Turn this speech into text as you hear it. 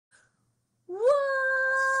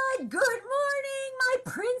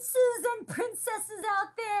princesses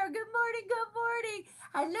out there. Good morning, good morning.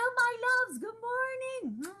 Hello, my loves. Good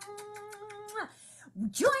morning.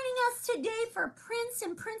 Joining us today for Prince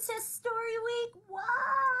and Princess Story Week.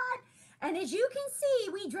 What? And as you can see,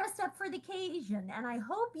 we dressed up for the occasion, and I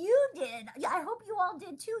hope you did. I hope you all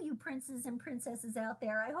did too, you princes and princesses out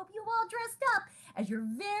there. I hope you all dressed up as your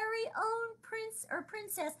very own prince or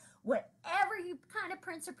princess, whatever kind of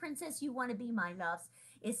prince or princess you want to be, my loves.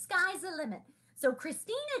 Sky's the limit. So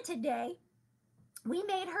Christina today, we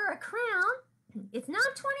made her a crown. It's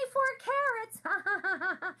not 24 carats,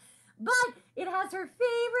 but it has her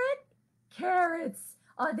favorite carrots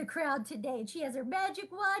on the crown today. She has her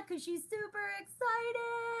magic wand because she's super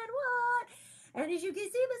excited. What? And as you can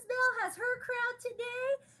see, Miss Mel has her crown today,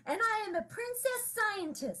 and I am a princess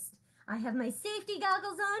scientist. I have my safety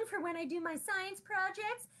goggles on for when I do my science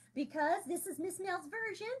projects, because this is Miss Mel's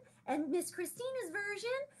version and Miss Christina's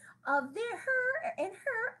version of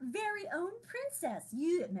her very own princess.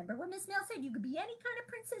 You remember what Miss Mel said? You could be any kind of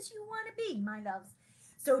princess you want to be, my loves.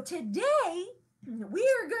 So today we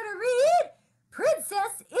are going to read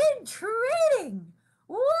Princess in Training.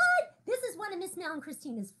 What? This is one of Miss Mel and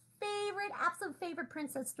Christina's absolute favorite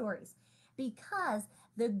princess stories, because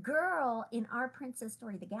the girl in our princess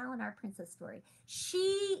story, the gal in our princess story,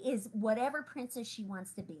 she is whatever princess she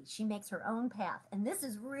wants to be. She makes her own path, and this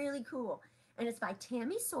is really cool. And it's by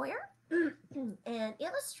Tammi Sauer and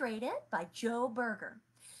illustrated by Joe Berger.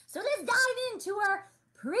 So let's dive into our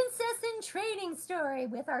Princess in Training story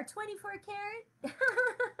with our 24 karat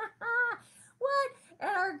what? And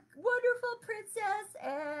our wonderful princess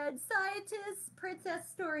and scientist princess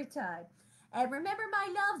story time. And remember,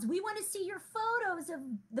 my loves, we want to see your photos of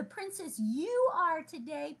the princess you are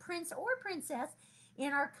today, prince or princess,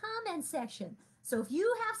 in our comment section. So if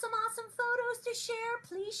you have some awesome photos to share,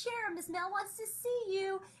 please share them. Miss Mel wants to see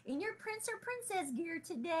you in your prince or princess gear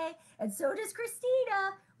today. And so does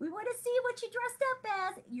Christina. We want to see what you dressed up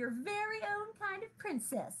as, your very own kind of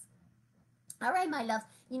princess. All right, my loves.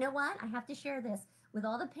 You know what? I have to share this with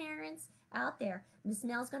all the parents out there. Miss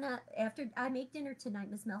Mel's going to, after I make dinner tonight,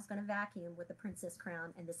 Miss Mel's going to vacuum with the princess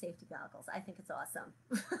crown and the safety goggles. I think it's awesome.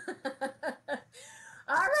 All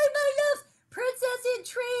right, my loves. Princess in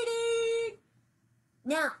Training.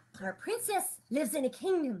 Now, our princess lives in a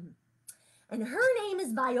kingdom, and her name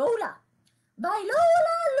is Viola.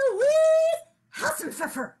 Viola Louise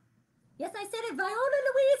Hassenpfeffer. Yes, I said it, Viola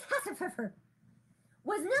Louise Hassenpfeffer.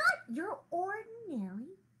 Was not your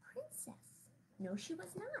ordinary princess. No, she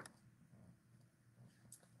was not.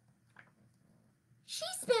 She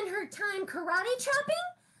spent her time karate chopping,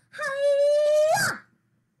 hi-ya!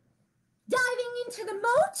 Diving into the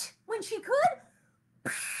moat when she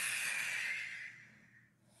could,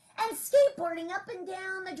 and skateboarding up and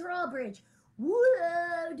down the drawbridge.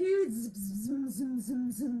 Whoa, dude, zoom, zoom,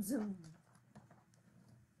 zoom, zoom, zoom.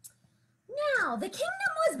 Now, the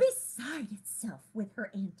kingdom was beside itself with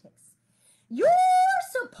her antics. "You're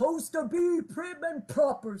supposed to be prim and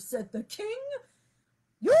proper," said the king.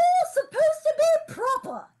 "You're supposed to be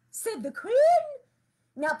proper," said the queen.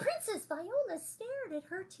 Now, Princess Viola stared at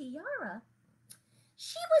her tiara.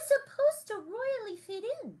 She was supposed to royally fit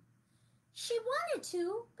in. She wanted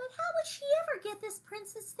to, but how would she ever get this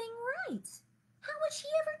princess thing right? How would she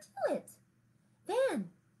ever do it?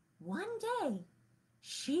 Then, one day,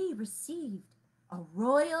 she received a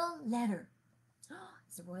royal letter. Oh,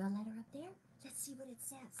 is the royal letter up there? Let's see what it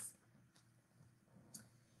says.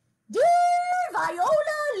 "Dear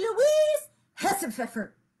Viola Louise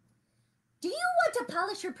Hassenpfeffer, do you want to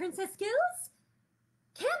polish your princess skills?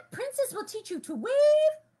 Camp Princess will teach you to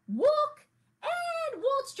wave, walk, and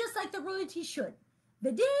waltz just like the royalty should.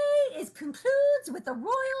 The day concludes with a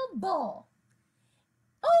royal ball.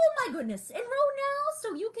 Oh my goodness, enroll now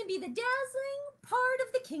so you can be the dazzling part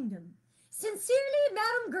of the kingdom. Sincerely,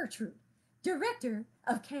 Madam Gertrude, Director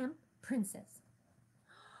of Camp Princess."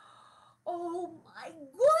 Oh my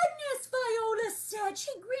goodness, Viola said.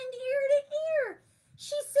 She grinned ear to ear.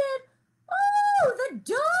 She said, "Oh, the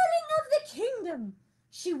darling of the kingdom."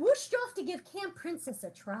 She whooshed off to give Camp Princess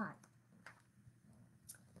a try.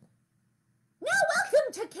 "Now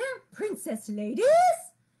welcome to Camp Princess, ladies,"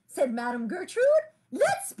 said Madam Gertrude.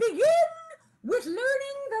 "Let's begin with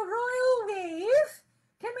learning the royal wave.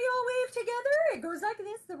 Can we all wave together? It goes like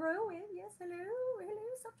this, the royal wave. Yes, hello,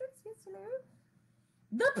 hello, subjects, yes, hello.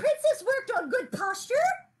 The princess worked on good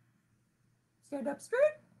posture. Stand up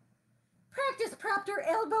straight. Practice proper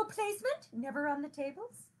elbow placement, never on the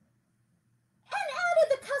tables. And added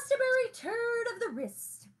the customary turn of the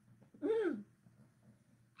wrist. And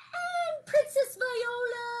Princess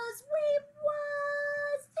Viola's wave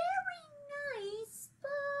was very nice,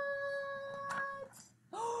 but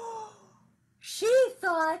she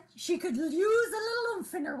but she could use a little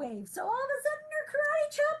oomph in her wave. So all of a sudden her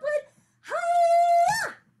karate chop went,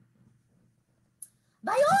 hi-ya!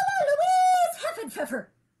 Viola Louise Heffenpfeffer,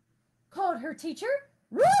 called her teacher.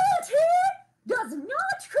 Royalty does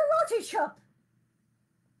not karate chop.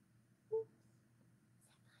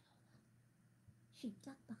 She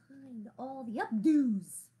ducked behind all the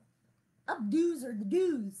updos. Updos are the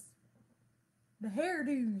do's. The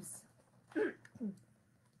hairdos.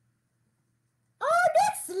 Our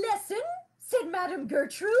next lesson, said Madame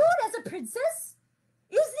Gertrude as a princess,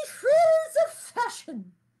 is the frills of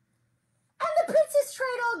fashion. And the princess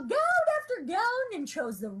tried on gown after gown and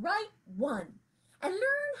chose the right one and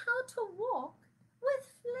learned how to walk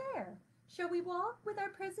with flair. Shall we walk with our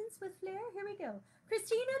presents with flair? Here we go.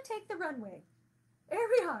 Christina, take the runway. There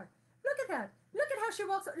we are. Look at that. Look at how she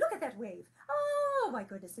walks. Look at that wave. Oh, my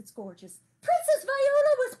goodness, it's gorgeous. Princess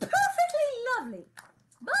Viola was perfectly lovely.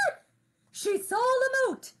 But she saw the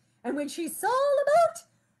moat. And when she saw the moat,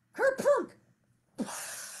 kerplunk,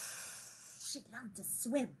 she loved to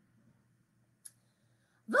swim.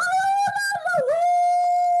 Viola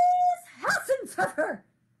Louise Hassenpfeffer,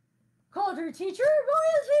 called her teacher.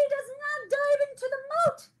 Royalty does not dive into the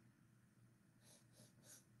moat.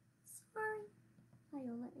 Sorry.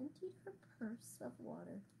 Viola emptied her purse of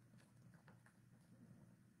water.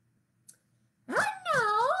 And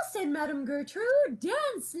now, said Madame Gertrude,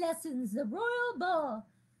 dance lessons, the royal ball.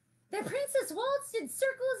 The princess waltzed in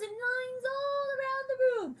circles and lines all around the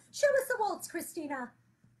room. Show us the waltz, Christina.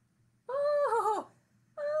 Oh,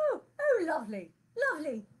 lovely,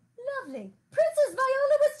 lovely, lovely. Princess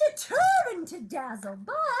Viola was determined to dazzle,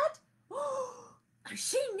 but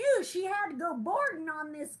she knew she had to go boarding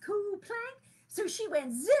on this cool plank, so she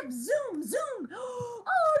went zip, zoom, zoom. Oh,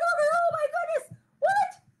 look, oh my goodness,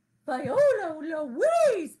 what? Viola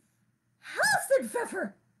Louise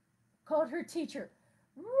Hassenpfeffer, called her teacher.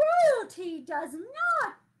 Royalty does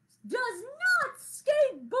not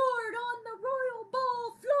skateboard on the royal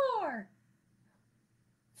ball floor.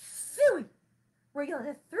 Phooey!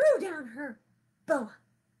 Viola threw down her boa,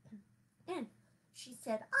 and she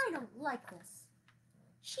said, I don't like this.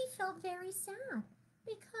 She felt very sad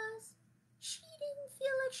because she didn't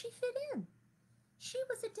feel like she fit in. She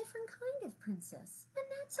was a different kind of princess, and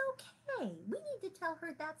that's okay. We need to tell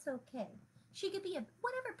her that's okay. She could be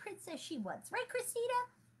whatever princess she wants. Right, Christina?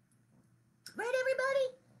 Right,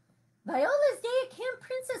 everybody? Viola's day at Camp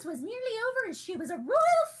Princess was nearly over, and she was a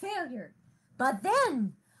royal failure. But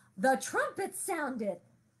then the trumpet sounded.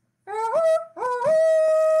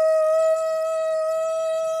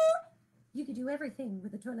 You could do everything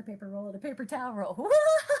with a toilet paper roll and a paper towel roll. What?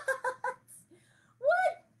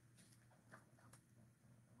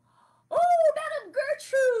 Oh, Madame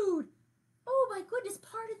Gertrude! Oh, my goodness,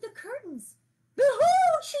 parted the curtains.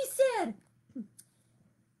 Behold, she said,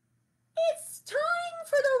 it's time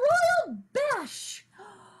for the royal bash.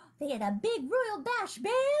 They had a big royal bash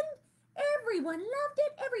band. Everyone loved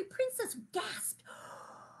it. Every princess gasped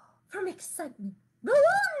from excitement. Go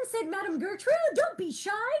on, said Madame Gertrude. Don't be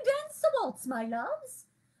shy. Dance the waltz, my loves.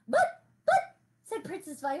 But, said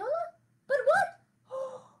Princess Viola. But what?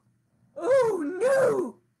 Oh,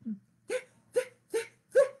 no.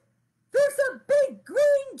 There's a big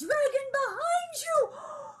green dragon behind you.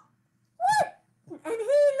 What? And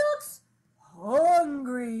he looks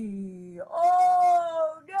hungry.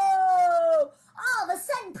 Oh, no. All of a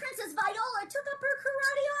sudden, Princess Viola took up her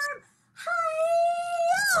karate arm.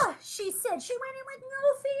 Hi-ya! She said. She went in with no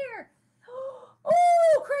fear.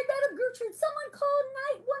 Oh, cried Madame Gertrude. Someone called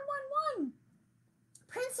 911.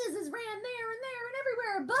 Princesses ran there and there and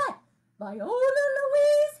everywhere, but Viola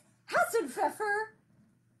Louise Hassenpfeffer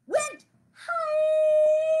went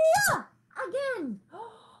hi-ya again.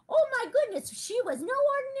 Oh my goodness, she was no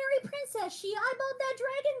ordinary princess. She eyeballed that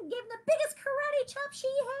dragon and gave him the biggest karate chop she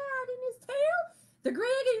had in his tail. The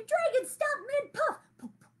dragon stopped mid-puff.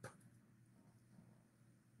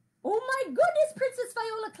 Oh my goodness, Princess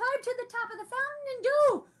Viola climbed to the top of the fountain and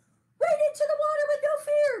dove right into the water with no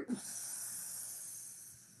fear.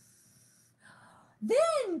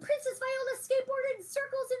 Then Princess Viola skateboarded in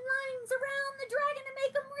circles and lines around the dragon to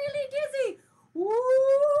make him really dizzy. Ooh!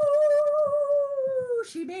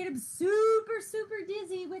 She made him super, super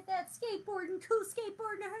dizzy with that skateboarding,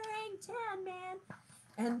 skateboarding her hang 10, man.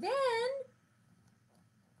 And then,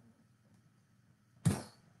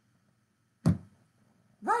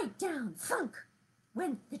 right down, thunk,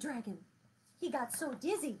 went the dragon. He got so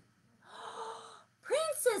dizzy.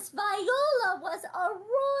 Princess Viola was a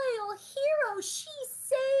royal hero. She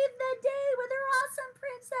saved the day with her awesome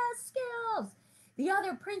princess skills. The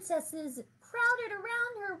other princesses crowded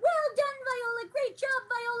around her. Well done, Viola. Great job,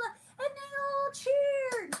 Viola. And they all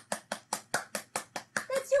cheered.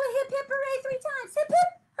 Let's do a hip, hip, hooray 3 times. Hip,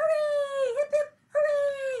 hip, hooray. Hip, hip,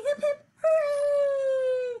 hooray. Hip, hip,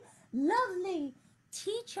 hooray. Lovely.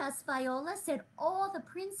 Teach us, Viola, said all the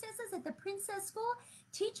princesses at the princess school.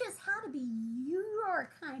 Teach us how to be your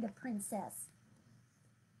kind of princess.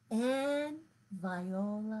 And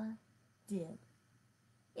Viola did.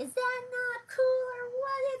 Is that not cool or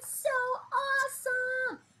what? It's so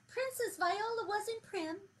awesome. Princess Viola wasn't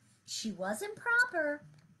prim. She wasn't proper.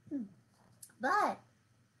 But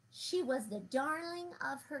she was the darling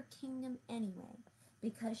of her kingdom anyway,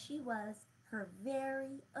 because she was her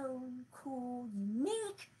very own cool,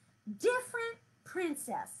 unique, different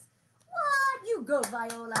princess. What? You go,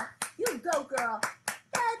 Viola. You go, girl.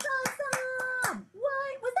 That's awesome.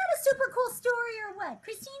 What? Was that a super cool story or what?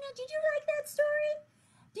 Christina, did you like that story?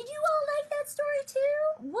 Did you all like that story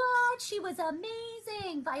too? What? She was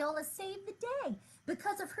amazing. Viola saved the day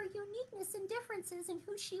because of her uniqueness and differences in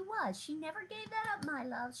who she was. She never gave that up, my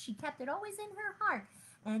loves. She kept it always in her heart.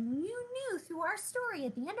 And you knew through our story,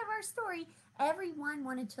 at the end of our story, everyone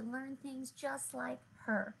wanted to learn things just like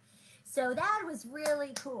her. So that was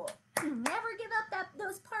really cool. Never give up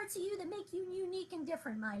those parts of you that make you unique and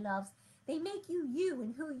different, my loves. They make you you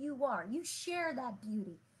and who you are. You share that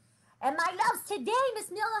beauty. And my loves, today Miss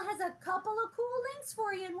Milla has a couple of cool links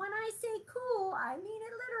for you. And when I say cool, I mean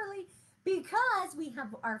it literally, because we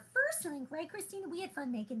have our first link, right, Christina? We had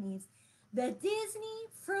fun making these. The Disney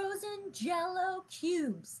Frozen Jell-O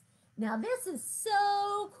Cubes. Now this is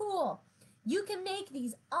so cool. You can make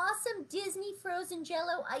these awesome Disney Frozen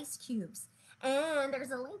Jell-O ice cubes. And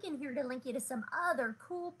there's a link in here to link you to some other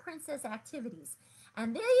cool princess activities.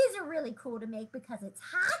 And these are really cool to make because it's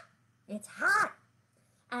hot. It's hot.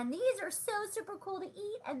 And these are so super cool to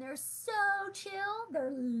eat, and they're so chill.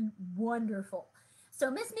 They're wonderful. So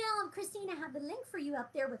Miss Mel and Christina have the link for you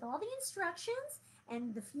up there with all the instructions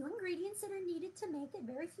and the few ingredients that are needed to make it.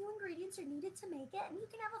 Very few ingredients are needed to make it. And you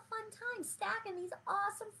can have a fun time stacking these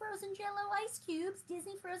awesome frozen Jell-O ice cubes,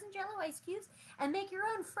 Disney frozen Jell-O ice cubes, and make your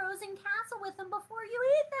own frozen castle with them before you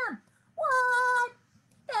eat them. What?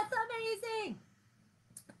 That's amazing.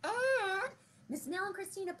 And Miss Mel and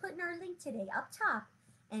Christina put in our link today up top.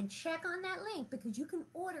 And check on that link, because you can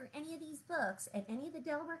order any of these books at any of the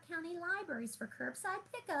Delaware County libraries for curbside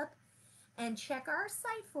pickup, and check our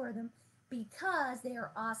site for them because they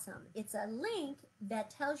are awesome. It's a link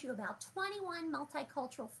that tells you about 21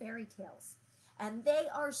 multicultural fairy tales, and they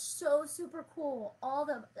are so super cool.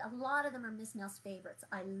 A lot of them are Miss Mel's favorites.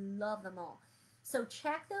 I love them all. So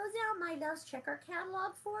check those out, my loves. Check our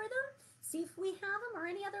catalog for them. See if we have them or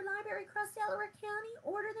any other library across Delaware County.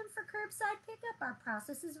 Order them for curbside pickup. Our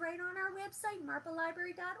process is right on our website,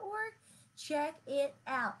 marplelibrary.org. Check it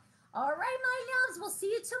out. All right, my loves, we'll see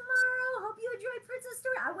you tomorrow. Hope you enjoyed Princess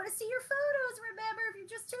Story. I want to see your photos. Remember, if you're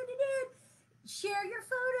just tuning in, share your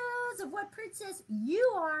photos of what princess you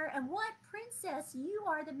are and what princess you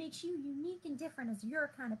are that makes you unique and different as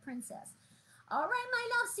your kind of princess. All right, my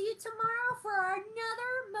love, see you tomorrow for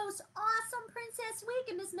another most awesome princess week.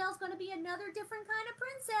 And Miss Mel's going to be another different kind of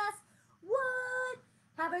princess. What?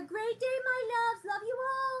 Have a great day, my loves. Love you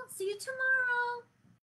all. See you tomorrow.